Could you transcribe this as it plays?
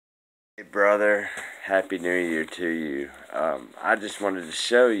Hey brother, Happy New Year to you. I just wanted to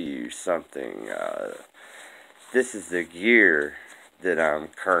show you something. This is the gear that I'm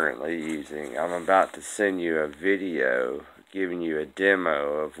currently using. I'm about to send you a video giving you a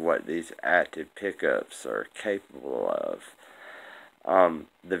demo of what these active pickups are capable of.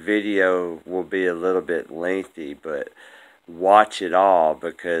 The video will be a little bit lengthy, but watch it all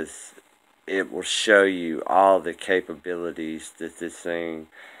because it will show you all the capabilities that this thing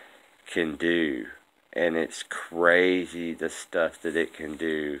can do. And it's crazy the stuff that it can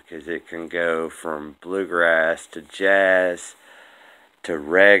do, because it can go from bluegrass to jazz to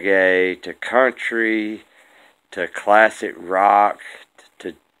reggae to country to classic rock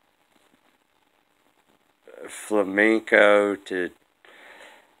to flamenco to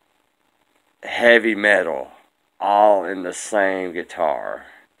heavy metal, all in the same guitar.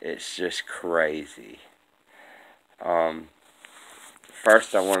 It's just crazy.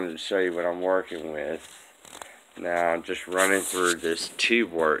 First, I wanted to show you what I'm working with. Now, I'm just running through this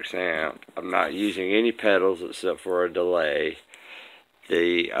TubeWorks amp. I'm not using any pedals except for a delay.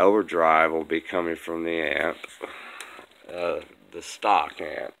 The overdrive will be coming from the amp, the stock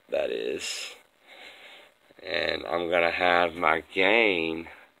amp, that is. And I'm going to have my gain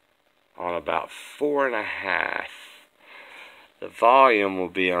on about 4.5. The volume will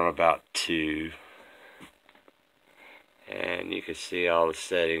be on about 2. And you can see all the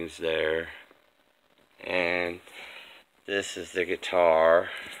settings there. And this is the guitar.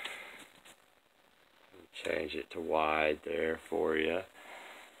 Change it to wide there for you.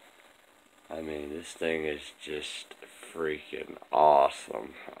 I mean, this thing is just freaking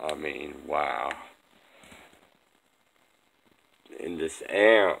awesome. I mean, wow. And this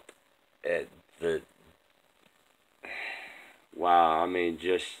amp, wow, I mean,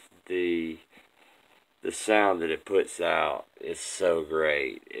 just the sound that it puts out is so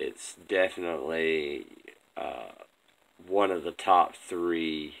great. It's definitely one of the top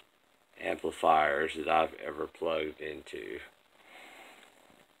 3 amplifiers that I've ever plugged into.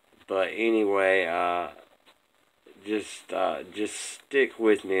 But anyway, just stick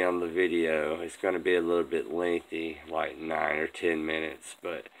with me on the video. It's going to be a little bit lengthy, like 9 or 10 minutes,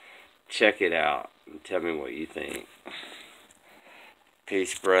 but check it out and tell me what you think.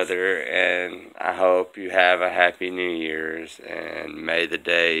 Peace, brother, and I hope you have a happy New Year's, and may the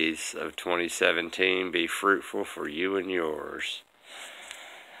days of 2017 be fruitful for you and yours.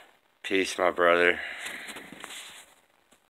 Peace, my brother.